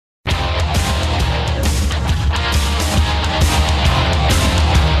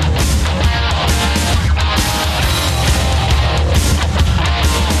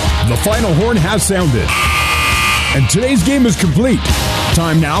final horn has sounded, and today's game is complete.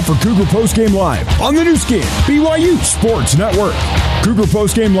 Time now for Cougar Postgame Live on the new skin, BYU Sports Network. Cougar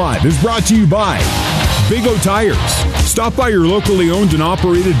Postgame Live is brought to you by Big O Tires. Stop by your locally owned and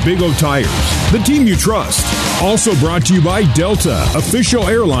operated Big O Tires, the team you trust. Also brought to you by Delta, official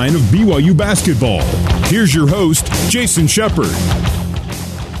airline of BYU basketball. Here's your host, Jason Shepard.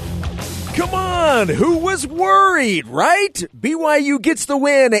 Come on, who was worried, right? BYU gets the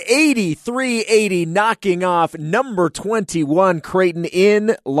win, 83-80, knocking off number 21 Creighton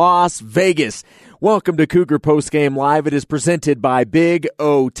in Las Vegas. Welcome to Cougar Postgame Live. It is presented by Big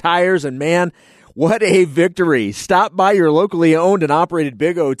O Tires, and man, what a victory. Stop by your locally owned and operated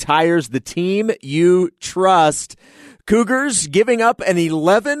Big O Tires, the team you trust. Cougars giving up an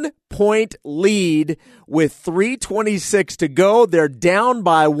 11-point lead with 3:26 to go. They're down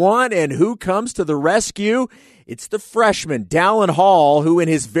by one, and who comes to the rescue? It's the freshman, Dallin Hall, who in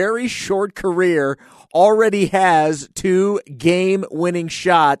his very short career already has 2 game-winning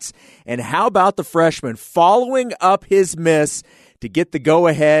shots. And how about the freshman following up his miss to get the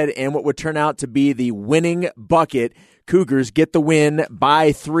go-ahead and what would turn out to be the winning bucket? Cougars get the win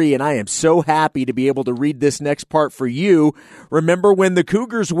by 3, and I am so happy to be able to read this next part for you. Remember, when the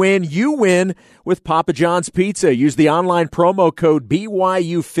Cougars win, you win with Papa John's Pizza. Use the online promo code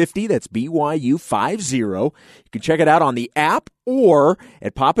BYU50, that's BYU50. You can check it out on the app or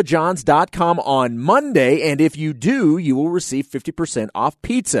at papajohns.com on Monday, and if you do, you will receive 50% off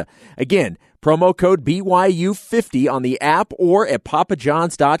pizza. Again, promo code BYU50 on the app or at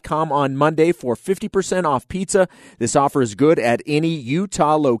papajohns.com on Monday for 50% off pizza. This offer is good at any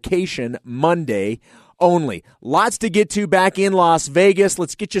Utah location Monday only. Lots to get to back in Las Vegas.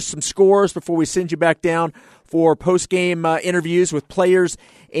 Let's get you some scores before we send you back down for post-game interviews with players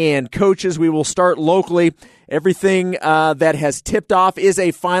and coaches. We will start locally. Everything that has tipped off is a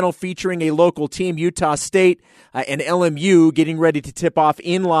final featuring a local team, Utah State and LMU, getting ready to tip off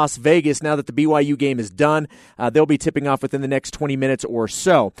in Las Vegas now that the BYU game is done. They'll be tipping off within the next 20 minutes or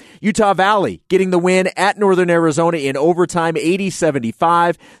so. Utah Valley getting the win at Northern Arizona in overtime,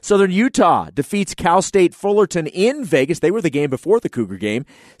 80-75. Southern Utah defeats Cal State Fullerton in Vegas. They were the game before the Cougar game.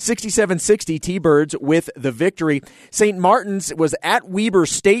 67-60, T-Birds with the victory. St. Martin's was at Weber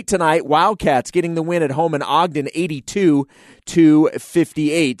State tonight. Wildcats getting the win at home in Ogden,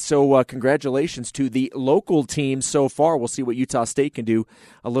 82-58. So congratulations to the local teams so far. We'll see what Utah State can do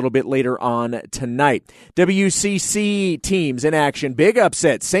a little bit later on tonight. WCC teams in action. Big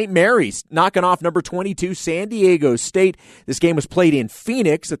upset. St. Mary's knocking off number 22 San Diego State. This game was played in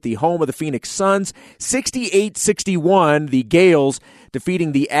Phoenix at the home of the Phoenix Suns. 68-61, the Gales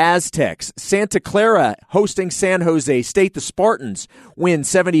defeating the Aztecs. Santa Clara hosting San Jose State. The Spartans win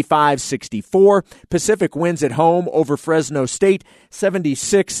 75-64. Pacific wins at home over Fresno State,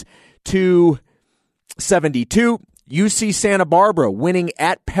 76-72. UC Santa Barbara winning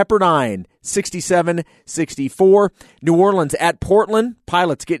at Pepperdine, 67-64. New Orleans at Portland.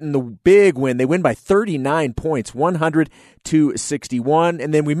 Pilots getting the big win. They win by 39 points, 100-61.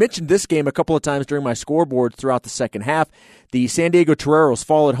 And then we mentioned this game a couple of times during my scoreboard throughout the second half. The San Diego Toreros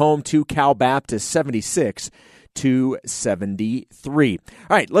fall at home to Cal Baptist, 76-73. All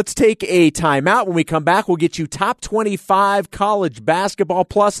right, let's take a timeout. When we come back, we'll get you top 25 college basketball,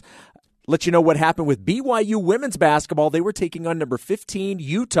 plus let you know what happened with BYU women's basketball. They were taking on number 15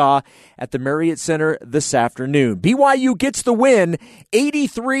 Utah at the Marriott Center this afternoon. BYU gets the win,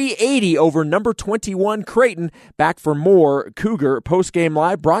 83-80 over number 21 Creighton. Back for more Cougar Postgame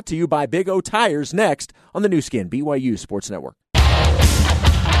Live, brought to you by Big O Tires, next on the new skin, BYU Sports Network.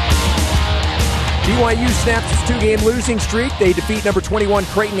 BYU snaps its 2-game losing streak. They defeat number 21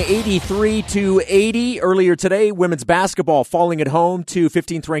 Creighton 83-80. Earlier today, women's basketball falling at home to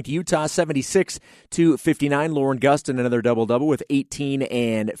 15th-ranked Utah 76-59. Lauren Gustin, another double-double with 18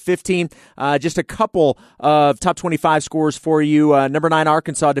 and 15. Just a couple of top 25 scores for you. Number 9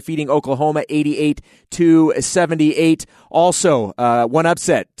 Arkansas defeating Oklahoma 88-78. Also, one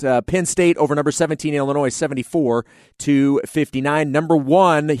upset, Penn State over number 17 Illinois 74-59. Number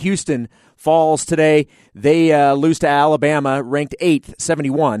 1 Houston falls today. They lose to Alabama, ranked 8th,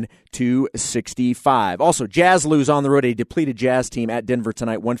 71-65. Also, Jazz lose on the road, a depleted Jazz team at Denver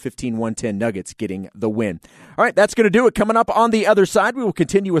tonight, 115-110. Nuggets getting the win. All right, that's going to do it. Coming up on the other side, we will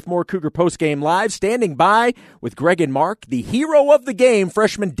continue with more Cougar Postgame Live. Standing by with Greg and Mark, the hero of the game,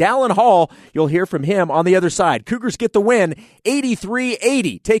 freshman Dallin Hall. You'll hear from him on the other side. Cougars get the win,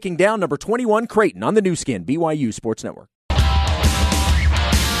 83-80, taking down number 21 Creighton on the new skin, BYU Sports Network.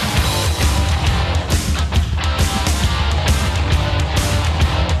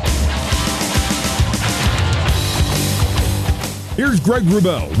 Here's Here's Greg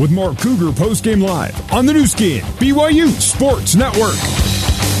Wrubell with more Cougar Postgame Live on the new skin, BYU Sports Network.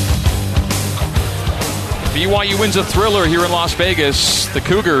 BYU wins a thriller here in Las Vegas. The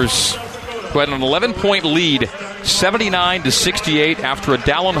Cougars, who had an 11-point lead, 79-68 after a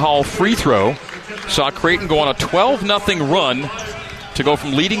Dallin Hall free throw, saw Creighton go on a 12-0 run to go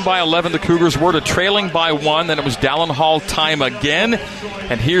from leading by 11, the Cougars were, to trailing by 1. Then it was Dallin Hall time again.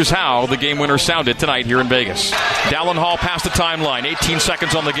 And here's how the game winner sounded tonight here in Vegas. Dallin Hall past the timeline, 18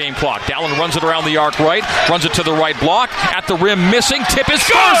 seconds on the game clock. Dallin runs it around the arc right, runs it to the right block, at the rim missing, tip is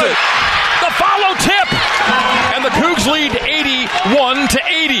scores it! The follow tip! And the Cougs lead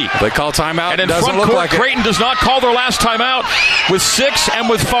 81-80. They call timeout. And in doesn't front look court, like Creighton does not call their last timeout. With 6 and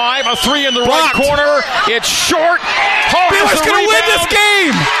with 5, a 3 in the right corner. It's short. BYU's going to win this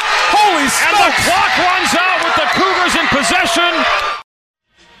game. Holy smokes! And the clock runs out with the Cougars in possession.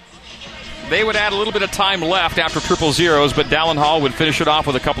 They would add a little bit of time left after triple zeros, but Dallin Hall would finish it off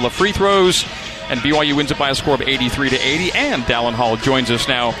with a couple of free throws, and BYU wins it by a score of 83-80. And Dallin Hall joins us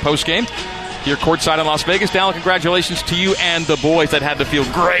now post-game here courtside in Las Vegas. Dallin, congratulations to you and the boys. That had to feel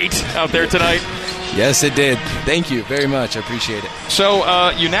great out there tonight. Yes, it did. Thank you very much. I appreciate it.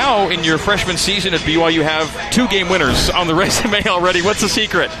 So you now, in your freshman season at BYU, have 2 game winners on the resume already. What's the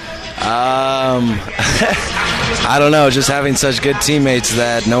secret? I don't know, just having such good teammates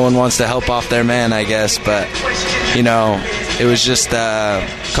that no one wants to help off their man, I guess. But, you know, it was just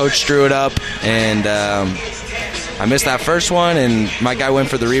Coach drew it up, and I missed that first one, and my guy went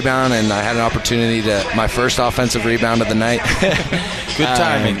for the rebound, and I had an opportunity to my first offensive rebound of the night. Good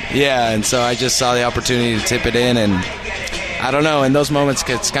timing. Yeah, and so I just saw the opportunity to tip it in, and I don't know, in those moments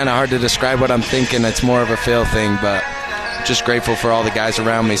it's kind of hard to describe what I'm thinking. It's more of a feel thing, but just grateful for all the guys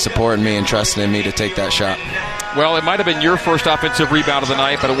around me supporting me and trusting in me to take that shot. Well, it might have been your first offensive rebound of the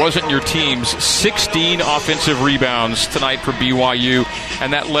night, but it wasn't your team's. 16 offensive rebounds tonight for BYU,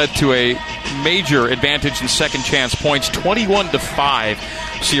 and that led to a major advantage in second chance points,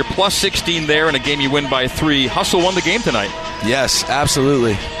 21-5. So you're plus 16 there in a game you win by 3. Hustle won the game tonight. Yes,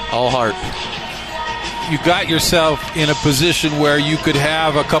 absolutely. All heart. You got yourself in a position where you could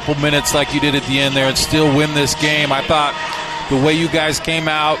have a couple minutes like you did at the end there and still win this game. I thought the way you guys came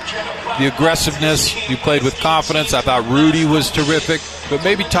out, the aggressiveness, you played with confidence. I thought Rudy was terrific. But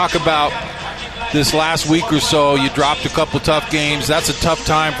maybe talk about this last week or so. You dropped a couple tough games. That's a tough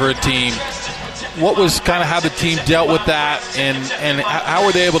time for a team. What was kind of how the team dealt with that, and how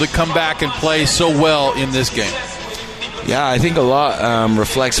were they able to come back and play so well in this game? Yeah, I think a lot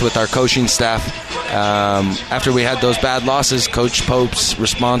reflects with our coaching staff. After we had those bad losses, Coach Pope's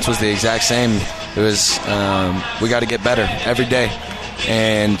response was the exact same. It was, we got to get better every day.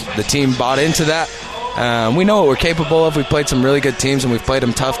 And the team bought into that. We know what we're capable of. We've played some really good teams, and we've played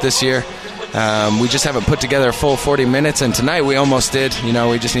them tough this year. We just haven't put together a full 40 minutes, and tonight we almost did. You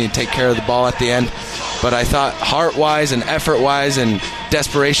know, we just need to take care of the ball at the end. But I thought heart-wise and effort-wise and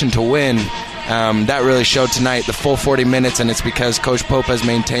desperation to win, that really showed tonight, the full 40 minutes, and it's because Coach Pope has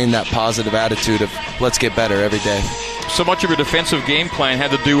maintained that positive attitude of let's get better every day. So much of your defensive game plan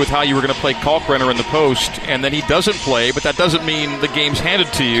had to do with how you were going to play Kalkbrenner in the post, and then he doesn't play, but that doesn't mean the game's handed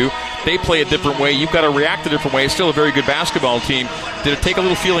to you. They play a different way. You've got to react a different way. It's still a very good basketball team. Did it take a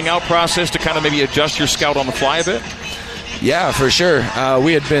little feeling out process to kind of maybe adjust your scout on the fly a bit? Yeah, for sure.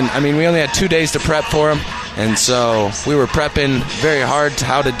 We only had 2 days to prep for him, and so we were prepping very hard to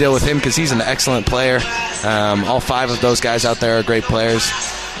how to deal with him because he's an excellent player. All 5 of those guys out there are great players.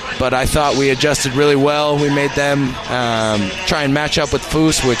 But I thought we adjusted really well. We made them try and match up with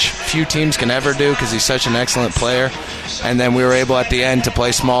Foose, which few teams can ever do because he's such an excellent player. And then we were able at the end to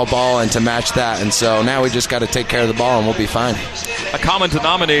play small ball and to match that. And so now we just got to take care of the ball and we'll be fine. A common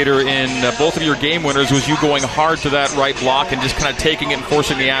denominator in both of your game winners was you going hard to that right block and just kind of taking it and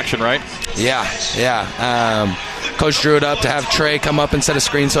forcing the action, right? Yeah. Coach drew it up to have Trey come up and set a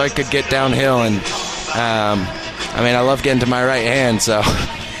screen so I could get downhill. And, I love getting to my right hand, so...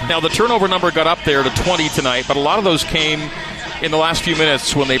 Now, the turnover number got up there to 20 tonight, but a lot of those came in the last few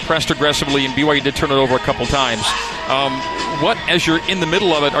minutes when they pressed aggressively, and BYU did turn it over a couple times. What, as you're in the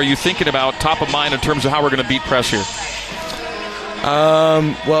middle of it, are you thinking about top of mind in terms of how we're going to beat press here?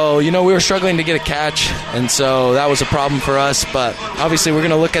 We were struggling to get a catch, and so that was a problem for us. But obviously we're going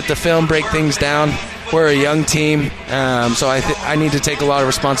to look at the film, break things down. We're a young team, so I need to take a lot of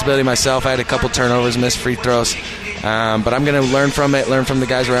responsibility myself. I had a couple turnovers, missed free throws. But I'm going to learn from it, learn from the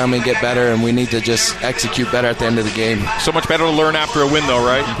guys around me, get better, and we need to just execute better at the end of the game. So much better to learn after a win, though,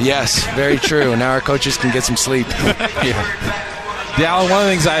 right? Yes, very true. Now our coaches can get some sleep. Yeah. Dallin, one of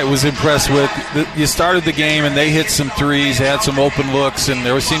the things I was impressed with, you started the game and they hit some threes, had some open looks, and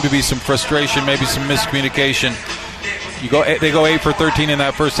there seemed to be some frustration, maybe some miscommunication. They go 8 for 13 in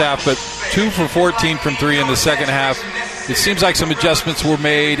that first half, but 2 for 14 from 3 in the second half. It seems like some adjustments were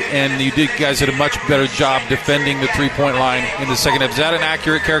made, and you guys did a much better job defending the three-point line in the second half. Is that an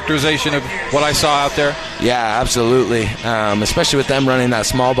accurate characterization of what I saw out there? Yeah, absolutely. Especially with them running that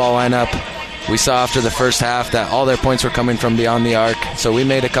small ball lineup. We saw after the first half that all their points were coming from beyond the arc. So we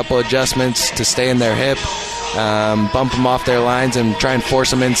made a couple adjustments to stay in their hip, bump them off their lines, and try and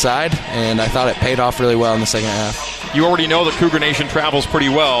force them inside. And I thought it paid off really well in the second half. You already know that Cougar Nation travels pretty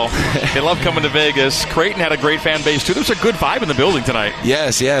well. They love coming to Vegas. Creighton had a great fan base, too. There's a good vibe in the building tonight.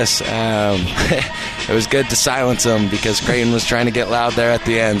 Yes. It was good to silence them because Creighton was trying to get loud there at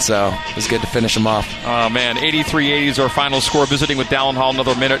the end, so it was good to finish them off. Oh, man, 83-80 is our final score. Visiting with Dallin Hall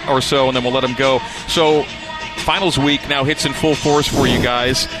another minute or so, and then we'll let them go. So finals week now hits in full force for you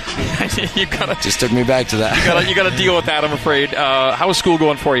guys. Just took me back to that. You got to deal with that, I'm afraid. How is school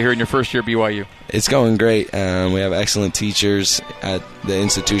going for you here in your first year at BYU? It's going great. We have excellent teachers at the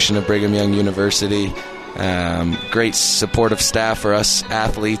institution of Brigham Young University. Great supportive staff for us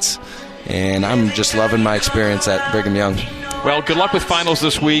athletes, and I'm just loving my experience at Brigham Young. Well, good luck with finals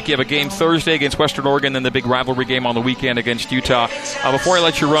this week. You have a game Thursday against Western Oregon, then the big rivalry game on the weekend against Utah. Before I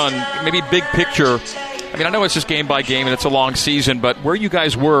let you run, maybe big picture. I mean, I know it's just game by game and it's a long season, but where you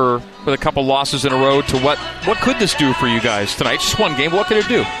guys were with a couple losses in a row to what could this do for you guys tonight? Just one game. What could it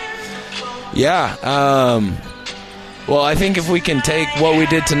do? Yeah. Well, I think if we can take what we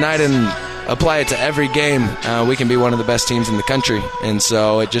did tonight and apply it to every game, we can be one of the best teams in the country. And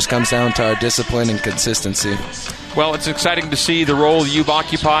so it just comes down to our discipline and consistency. Well, it's exciting to see the role you've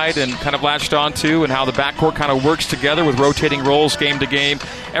occupied and kind of latched onto and how the backcourt kind of works together with rotating roles game to game.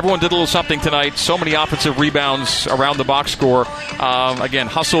 Everyone did a little something tonight. So many offensive rebounds around the box score. Again,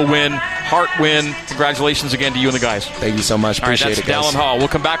 hustle win, heart win. Congratulations again to you and the guys. Thank you so much. Appreciate it, guys. That's Dallin Hall. We'll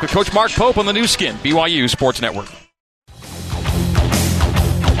come back with Coach Mark Pope on the new skin, BYU Sports Network.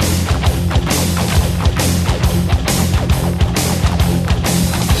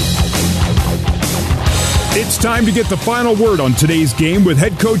 It's time to get the final word on today's game with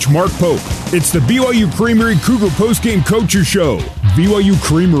head coach Mark Pope. It's the BYU Creamery Cougar Postgame Coacher Show. BYU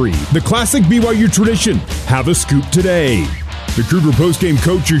Creamery, the classic BYU tradition. Have a scoop today. The Cougar Postgame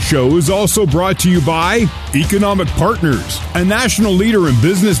Coacher Show is also brought to you by Economic Partners, a national leader in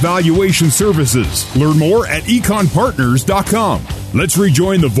business valuation services. Learn more at econpartners.com. Let's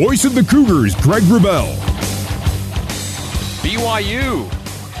rejoin the voice of the Cougars, Greg Wrubell. BYU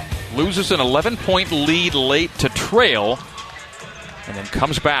loses an 11-point lead late to trail, and then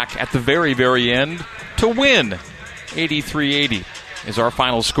comes back at the very, very end to win. 83-80 is our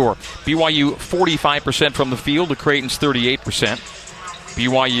final score. BYU 45% from the field to Creighton's 38%.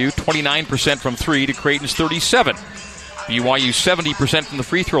 BYU 29% from 3 to Creighton's 37%. BYU 70% from the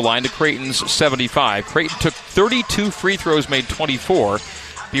free throw line to Creighton's 75%. Creighton took 32 free throws, made 24.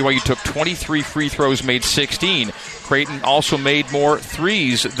 BYU took 23 free throws, made 16. Creighton also made more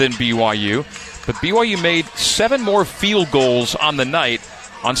threes than BYU, but BYU made 7 more field goals on the night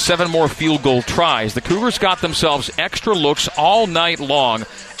on 7 more field goal tries. The Cougars got themselves extra looks all night long,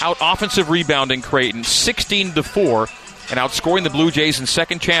 out offensive rebounding Creighton 16-4, and outscoring the Blue Jays in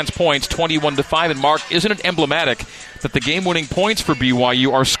second chance points 21-5. And Mark, isn't it emblematic that the game-winning points for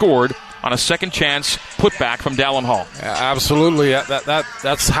BYU are scored on a second chance putback from Dallin Hall? Absolutely.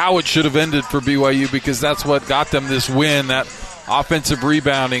 That's how it should have ended for BYU, because that's what got them this win. That offensive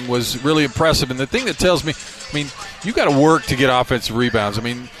rebounding was really impressive. And the thing that tells me, I mean, you got to work to get offensive rebounds. I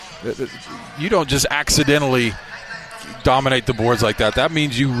mean, you don't just accidentally dominate the boards like that. That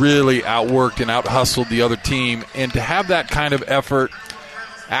means you really outworked and out-hustled the other team. And to have that kind of effort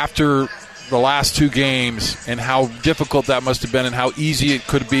after the last 2 games, and how difficult that must have been, and how easy it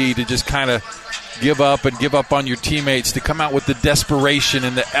could be to just kind of give up on your teammates, to come out with the desperation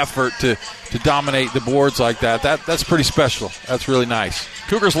and the effort to dominate the boards like that's pretty special. That's really nice.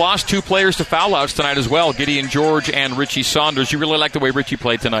 Cougars lost 2 players to foul outs tonight as well, Gideon George and Richie Saunders. You really like the way Richie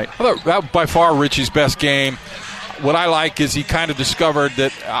played tonight? I thought that by far Richie's best game. What I like is he kind of discovered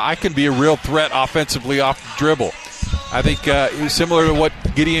that I can be a real threat offensively off the dribble. I think similar to what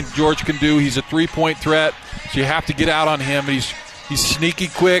Gideon George can do. He's a 3-point threat, so you have to get out on him. He's sneaky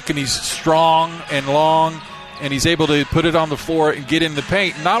quick, and he's strong and long, and he's able to put it on the floor and get in the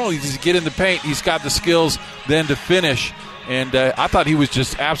paint. Not only does he get in the paint, he's got the skills then to finish. And I thought he was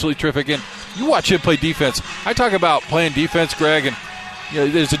just absolutely terrific. And you watch him play defense. I talk about playing defense, Greg, and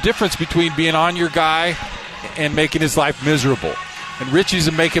there's a difference between being on your guy and making his life miserable. And Richie's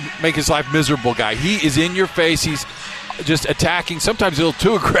a make his life miserable guy. He is in your face. He's just attacking, sometimes a little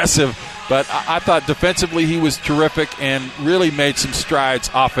too aggressive, But I thought defensively he was terrific and really made some strides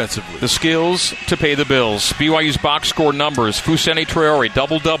offensively. The skills to pay the bills. BYU's box score numbers. Fousseyni Traore,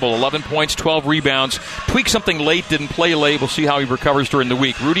 double-double, 11 points, 12 rebounds. Tweaked something late, didn't play late. We'll see how he recovers during the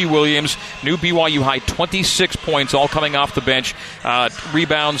week. Rudy Williams, new BYU high, 26 points, all coming off the bench.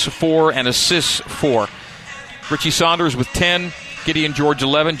 Rebounds 4 and assists 4. Richie Saunders with 10. Gideon George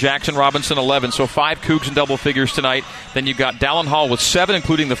 11, Jackson Robinson 11. So 5 Cougs in double figures tonight. Then you've got Dallin Hall with 7,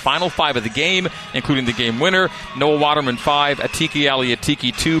 including the final 5 of the game, including the game winner. Noah Waterman 5, Atiki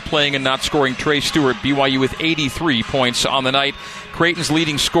Atiki 2, playing and not scoring Trey Stewart. BYU with 83 points on the night. Creighton's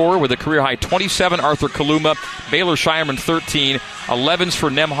leading scorer with a career-high 27, Arthur Kaluma. Baylor Shireman 13, 11s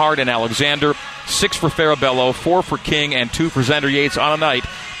for Nemhard and Alexander, 6 for Farabello, 4 for King, and 2 for Xander Yates on a night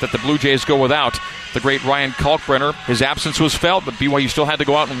that the Blue Jays go without the great Ryan Kalkbrenner. His absence was felt, but BYU still had to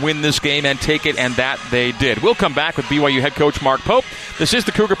go out and win this game and take it, and that they did. We'll come back with BYU head coach Mark Pope. This is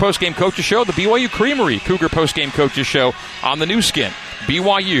the Cougar Postgame Coaches Show, the BYU Creamery Cougar Postgame Coaches Show on the new skin,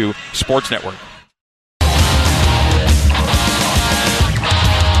 BYU Sports Network.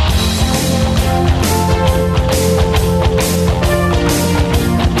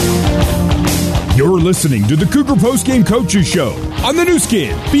 You're listening to the Cougar Postgame Coaches Show on the new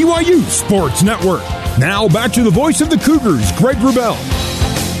skin, BYU Sports Network. Now back to the voice of the Cougars, Greg Wrubell.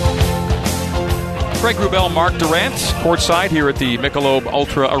 Greg Wrubell, Mark Durant, courtside here at the Michelob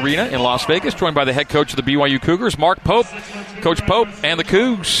Ultra Arena in Las Vegas, joined by the head coach of the BYU Cougars, Mark Pope. Coach Pope and the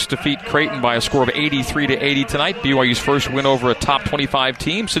Cougs defeat Creighton by a score of 83-80 tonight. BYU's first win over a top 25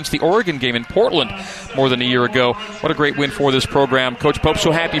 team since the Oregon game in Portland more than a year ago. What a great win for this program. Coach Pope,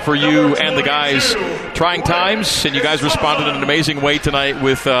 so happy for you and the guys. Trying times, and you guys responded in an amazing way tonight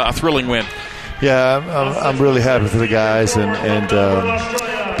with a thrilling win. Yeah, I'm really happy for the guys and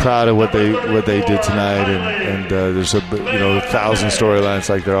proud of what they did tonight. And there's 1,000 storylines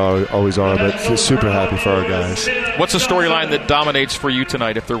like there always are, but super happy for our guys. What's a storyline that dominates for you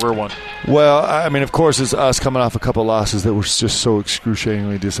tonight, if there were one? Well, I mean, of course, it's us coming off a couple losses that were just so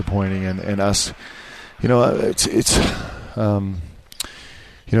excruciatingly disappointing, and us, it's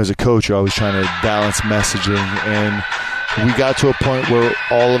as a coach, you're always trying to balance messaging, and we got to a point where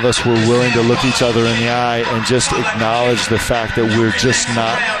all of us were willing to look each other in the eye and just acknowledge the fact that we're just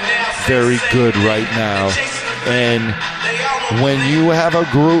not very good right now. And when you have a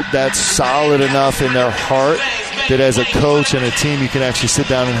group that's solid enough in their heart that as a coach and a team you can actually sit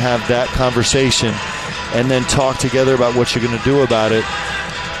down and have that conversation and then talk together about what you're going to do about it,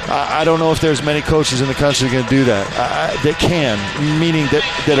 I don't know if there's many coaches in the country that can do that. That can, meaning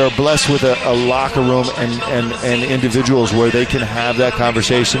that are blessed with a locker room and individuals where they can have that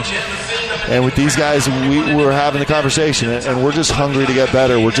conversation. And with these guys, we're having the conversation, and we're just hungry to get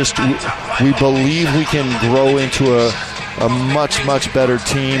better. We believe we can grow into a much, much better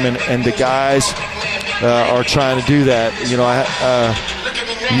team, and the guys are trying to do that. You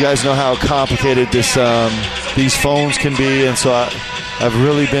guys know how complicated these phones can be, and so I've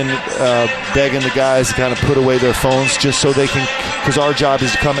really been begging the guys to kind of put away their phones just so they can, because our job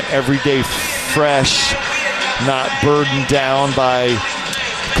is to come every day fresh, not burdened down by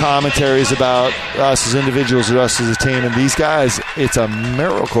commentaries about us as individuals or us as a team. And these guys, it's a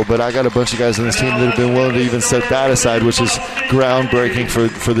miracle, but I got a bunch of guys on this team that have been willing to even set that aside, which is groundbreaking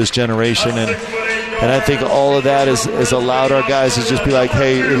for this generation. And I think all of that has allowed our guys to just be like,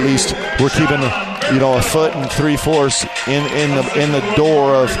 hey, at least we're keeping a foot and 3/4 in the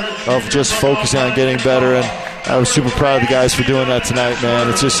door of just focusing on getting better. And I was super proud of the guys for doing that tonight, man.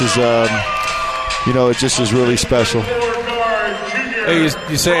 It just is, it just is really special. Hey,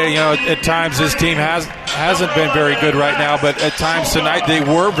 you say, at times this team hasn't been very good right now, but at times tonight they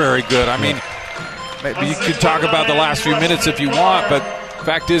were very good. I mean, maybe you could talk about the last few minutes if you want, but the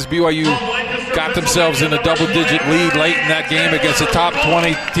fact is BYU got themselves in a double-digit lead late in that game against a top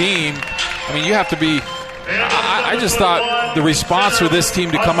 20 team. I mean, you have to be – I just thought the response for this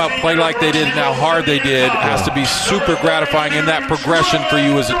team to come out play like they did and how hard they did has to be super gratifying in that progression for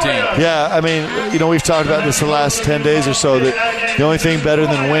you as a team. Yeah, I mean, we've talked about this the last 10 days or so, that the only thing better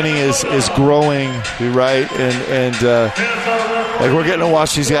than winning is growing, right? And we're getting to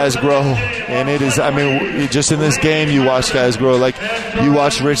watch these guys grow. And it is, I mean, just in this game, you watch guys grow. Like, you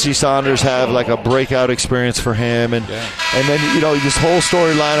watch Richie Saunders have, like, a breakout experience for him. And then, this whole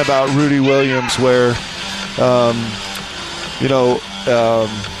storyline about Rudy Williams where,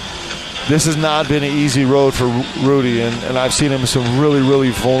 this has not been an easy road for Rudy. And I've seen him in some really, really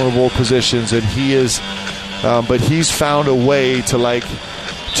vulnerable positions. And he is, but he's found a way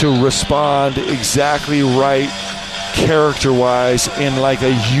to respond exactly right, character-wise, in like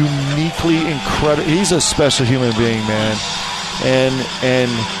a uniquely incredible. He's a special human being, man,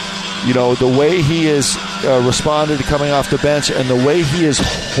 and the way he has responded to coming off the bench and the way he is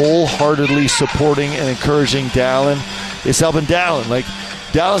wholeheartedly supporting and encouraging Dallin is helping Dallin. Like,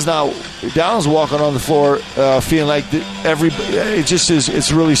 Dallin's walking on the floor feeling like it just is.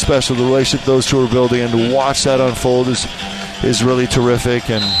 It's really special, the relationship those two are building, and to watch that unfold is really terrific.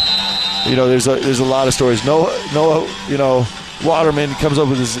 And there's a lot of stories. Noah, Waterman comes up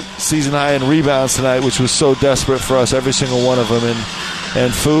with his season high in rebounds tonight, which was so desperate for us, every single one of them.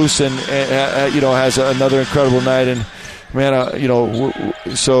 And Foose has another incredible night. And man,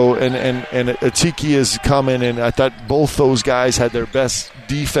 so and Atiki is coming, and I thought both those guys had their best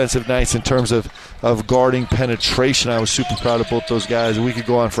defensive nights in terms of guarding penetration. I was super proud of both those guys. We could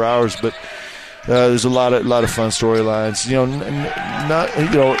go on for hours, but there's a lot of fun storylines.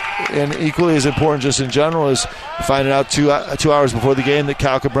 And equally as important, just in general, is finding out 2 hours before the game that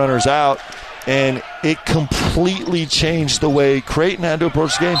Kalkbrenner's out. And it completely changed the way Creighton had to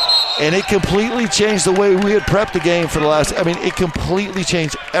approach the game. And it completely changed the way we had prepped the game for the last – it completely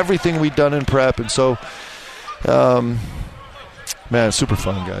changed everything we'd done in prep. And so, man, super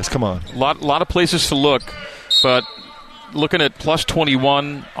fun, guys. Come on. A lot of places to look, but looking at plus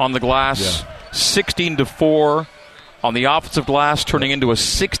 21 on the glass, 16-4 on the offensive glass, turning into a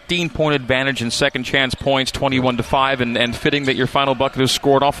 16-point advantage in second chance points, 21-5, and fitting that your final bucket is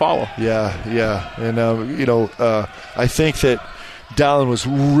scored. I'll follow. Yeah. And, I think that Dallin was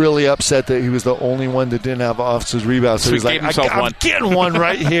really upset that he was the only one that didn't have offensive rebounds. So he's like, I'm getting one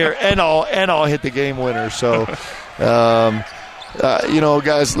right here, and I'll hit the game winner. So, guys,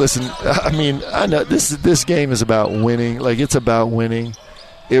 listen, I know this game is about winning. Like, it's about winning.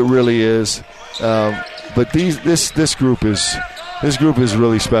 It really is. But this group is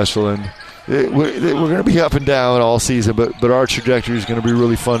really special, and we're going to be up and down all season. But our trajectory is going to be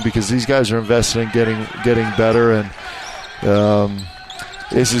really fun because these guys are invested in getting better, and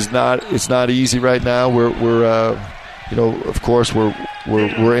it's not easy right now. We're of course we're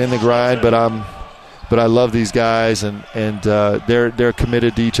in the grind, but I love these guys, and they're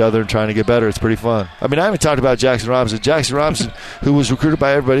committed to each other and trying to get better. It's pretty fun. I haven't talked about Jackson Robinson. Jackson Robinson, who was recruited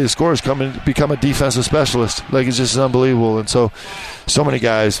by everybody to score, has become a defensive specialist. Like, it's just unbelievable. And so many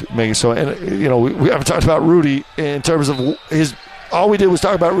guys make it so. And we haven't talked about Rudy in terms of his. All we did was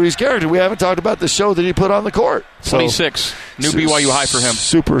talk about Rudy's character. We haven't talked about the show that he put on the court. 26. New BYU high for him.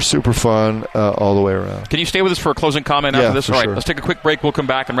 Super, super fun all the way around. Can you stay with us for a closing comment after this? For all right, sure. Let's take a quick break. We'll come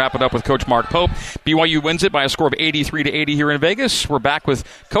back and wrap it up with Coach Mark Pope. BYU wins it by a score of 83-80 here in Vegas. We're back with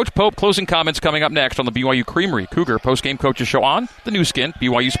Coach Pope. Closing comments coming up next on the BYU Creamery Cougar postgame coaches show on the new skin,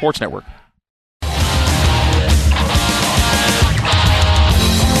 BYU Sports Network.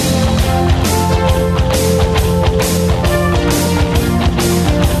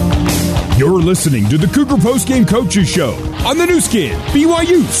 You're listening to the Cougar Postgame Coaches Show on the new skin,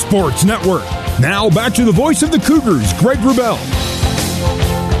 BYU Sports Network. Now back to the voice of the Cougars, Greg Wrubell.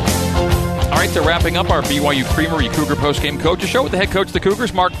 All right, they're wrapping up our BYU Creamery Cougar postgame coaches show with the head coach of the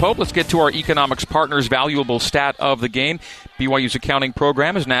Cougars, Mark Pope. Let's get to our economics partners' valuable stat of the game. BYU's accounting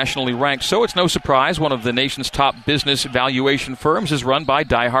program is nationally ranked, so it's no surprise one of the nation's top business valuation firms is run by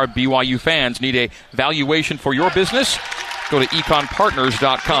diehard BYU fans. Need a valuation for your business? Go to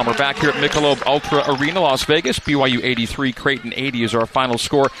econpartners.com. We're back here at Michelob Ultra Arena, Las Vegas. BYU 83, Creighton 80 is our final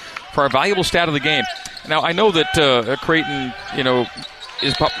score for our valuable stat of the game. Now, I know that Creighton,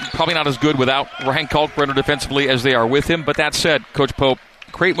 is probably not as good without Ryan Kalkbrenner defensively as they are with him. But that said, Coach Pope,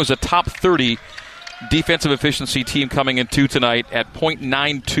 Creighton was a top 30 defensive efficiency team coming into tonight at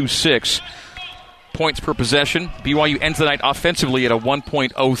 .926 points per possession. BYU ends the night offensively at a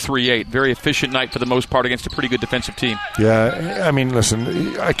 1.038. Very efficient night for the most part against a pretty good defensive team. Yeah,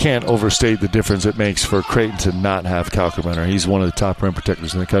 listen, I can't overstate the difference it makes for Creighton to not have Kalkbrenner. He's one of the top rim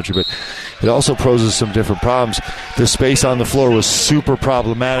protectors in the country, but it also poses some different problems. The space on the floor was super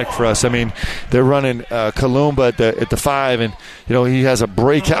problematic for us. They're running Kalumba at the 5, and he has a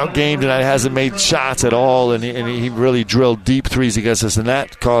breakout game tonight, hasn't made shots at all, and he really drilled deep threes against us, and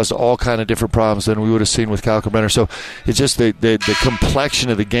that caused all kind of different problems than we would have seen with Kalkbrenner. So it's just the complexion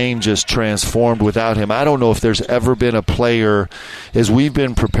of the game just transformed without him. I don't know if there's ever been a player, as we've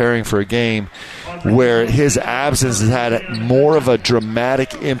been preparing for a game, where his absence has had more of a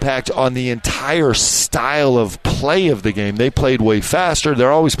dramatic impact on the entire style of play of the game. They played way faster.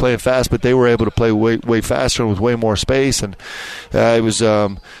 They're always playing fast, but they were able to play way faster and with way more space. And it was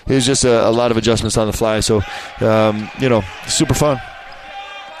just a lot of adjustments on the fly. So, super fun.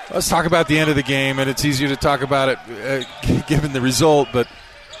 Let's talk about the end of the game, and it's easier to talk about it given the result. But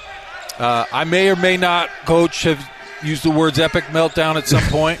I may or may not, Coach, have used the words epic meltdown at some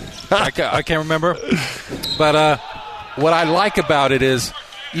point. I can't remember. But what I like about it is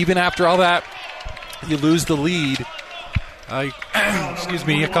even after all that, you lose the lead. You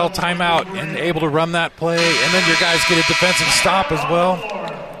call timeout and able to run that play, and then your guys get a defensive stop as well.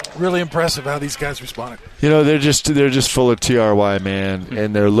 Really impressive how these guys responded. They're just full of TRY, man,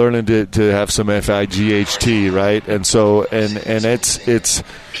 and they're learning to have some FIGHT, right? And so and it's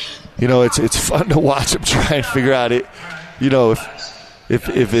fun to watch them try and figure out it. If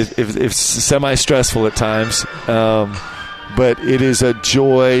it's semi-stressful at times, but it is a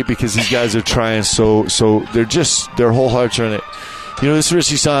joy because these guys are trying so their whole hearts are in it. This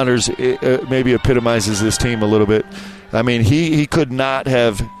Richie Saunders maybe epitomizes this team a little bit. I mean, he could not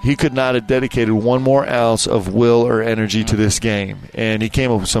have dedicated one more ounce of will or energy to this game, and he came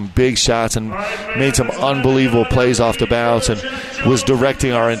up with some big shots and made some unbelievable plays off the bounce, and was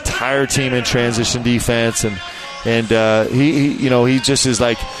directing our entire team in transition defense, and he just is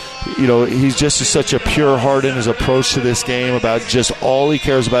like, he's just such a pure heart in his approach to this game about just all he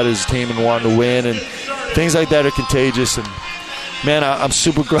cares about is his team and wanting to win, and things like that are contagious. And man, I'm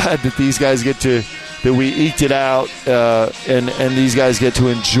super glad that these guys that we eked it out, and these guys get to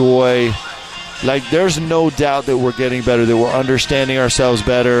enjoy. Like, there's no doubt that we're getting better, that we're understanding ourselves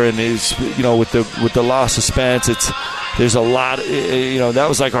better, and with the loss of Spence, there's a lot. That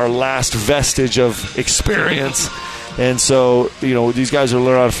was like our last vestige of experience, and so these guys are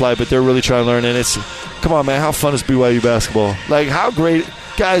learning how to fly, but they're really trying to learn. And come on, man, how fun is BYU basketball? Like, how great,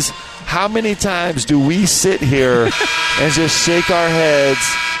 guys? How many times do we sit here and just shake our heads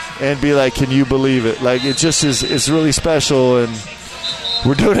and be like, can you believe it? Like, it just is. It's really special, and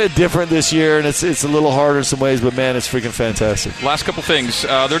we're doing it different this year, and it's a little harder in some ways, but man, it's freaking fantastic. Last couple things.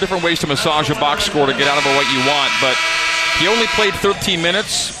 There are different ways to massage a box score to get out of it what you want, but he only played 13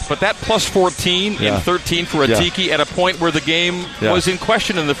 minutes, but that plus 14 in 13 for Atiki at a point where the game was in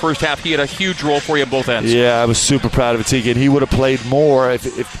question in the first half. He had a huge role for you at both ends. Yeah, I was super proud of Atiki, and he would have played more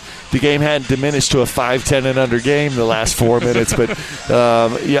if the game hadn't diminished to a 5-10 and under game the last 4 minutes. But,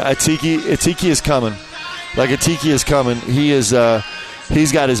 Atiki is coming. Like, Atiki is coming. He is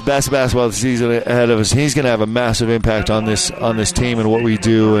he's got his best basketball season ahead of us. He's going to have a massive impact on this team and what we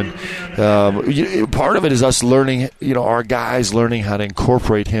do. And part of it is us learning, our guys learning how to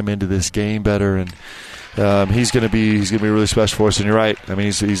incorporate him into this game better. And he's going to be really special for us. And you're right. I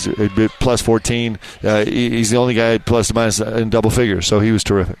mean, he's a bit plus 14. He's the only guy plus or minus in double figures. So he was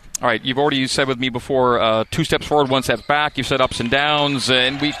terrific. All right, you've already said with me before, 2 steps forward, 1 step back. You've said ups and downs,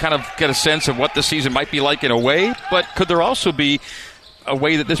 and we kind of get a sense of what the season might be like in a way. But could there also be a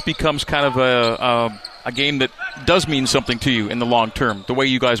way that this becomes kind of a game that does mean something to you in the long term, the way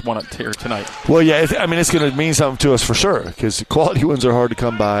you guys want it here tonight? Well, yeah, it's going to mean something to us for sure, because quality wins are hard to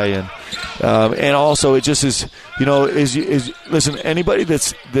come by, and also it just is, listen, anybody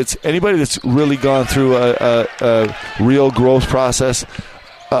that's really gone through a real growth process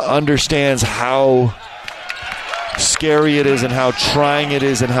understands how scary it is and how trying it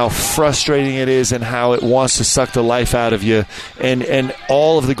is and how frustrating it is and how it wants to suck the life out of you, and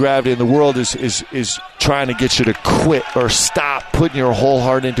all of the gravity in the world is trying to get you to quit or stop putting your whole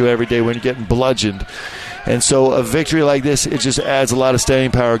heart into it every day when you're getting bludgeoned. And so a victory like this, it just adds a lot of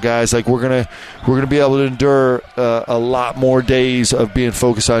staying power, guys. Like, we're gonna be able to endure a lot more days of being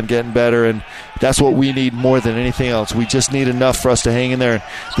focused on getting better, and that's what we need more than anything else. We just need enough for us to hang in there, and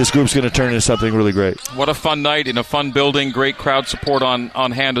this group's going to turn into something really great. What a fun night in a fun building. Great crowd support on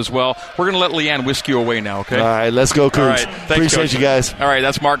hand as well. We're going to let Leanne whisk you away now, okay? All right, let's go, Cougs. All right, thanks, appreciate Coach. You guys. All right,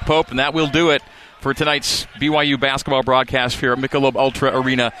 that's Mark Pope, and that will do it for tonight's BYU basketball broadcast here at Michelob Ultra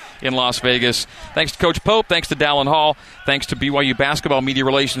Arena in Las Vegas. Thanks to Coach Pope. Thanks to Dallin Hall. Thanks to BYU Basketball Media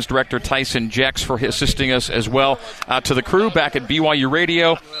Relations Director Tyson Jex for assisting us as well. To the crew back at BYU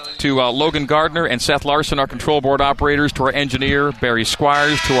Radio, to Logan Gardner and Seth Larson, our control board operators, to our engineer Barry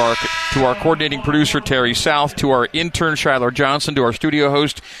Squires, to our coordinating producer Terry South, to our intern Shylar Johnson, to our studio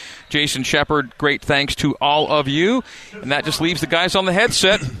host Jason Shepard. Great thanks to all of you. And that just leaves the guys on the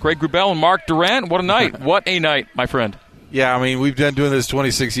headset, Greg Grubel and Mark Durant. What a night. What a night, my friend. Yeah, I mean, we've been doing this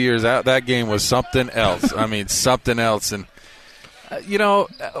 26 years. That game was something else. I mean, something else. And,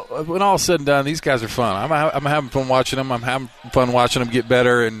 when all is said and done, these guys are fun. I'm having fun watching them. I'm having fun watching them get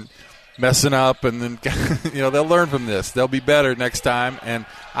better and messing up. And then, they'll learn from this. They'll be better next time. And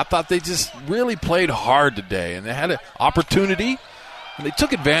I thought they just really played hard today. And they had an opportunity. And they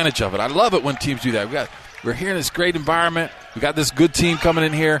took advantage of it. I love it when teams do that. We're here in this great environment. We got this good team coming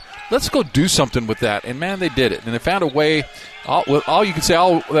in here. Let's go do something with that. And, man, they did it. And they found a way. All you can say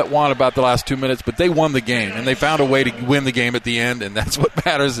all that want about the last 2 minutes, but they won the game. And they found a way to win the game at the end, and that's what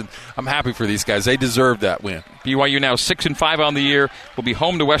matters. And I'm happy for these guys. They deserve that win. BYU now 6-5 on the year. Will be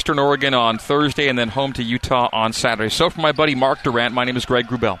home to Western Oregon on Thursday and then home to Utah on Saturday. So for my buddy Mark Durant, my name is Greg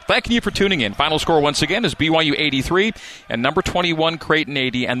Wrubell. Thanking you for tuning in. Final score once again is BYU 83 and number 21 Creighton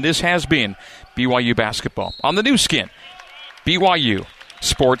 80. And this has been BYU basketball on the new skin, BYU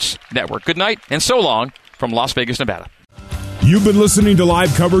Sports Network. Good night and so long from Las Vegas, Nevada. You've been listening to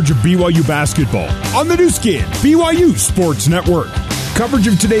live coverage of BYU basketball on the new skin, BYU Sports Network. Coverage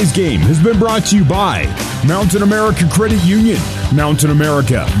of today's game has been brought to you by Mountain America Credit Union. Mountain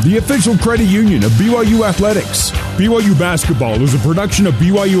America, the official credit union of BYU Athletics. BYU basketball is a production of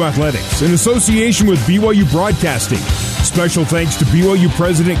BYU Athletics in association with BYU Broadcasting. Special thanks to BYU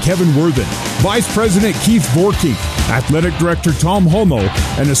President Kevin Worthen, Vice President Keith Vorkink, Athletic Director Tom Holmo,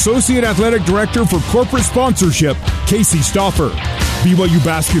 and Associate Athletic Director for Corporate Sponsorship, Casey Stauffer. BYU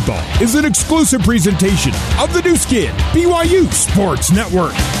basketball is an exclusive presentation of the new skin, BYU Sports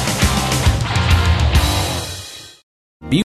Network.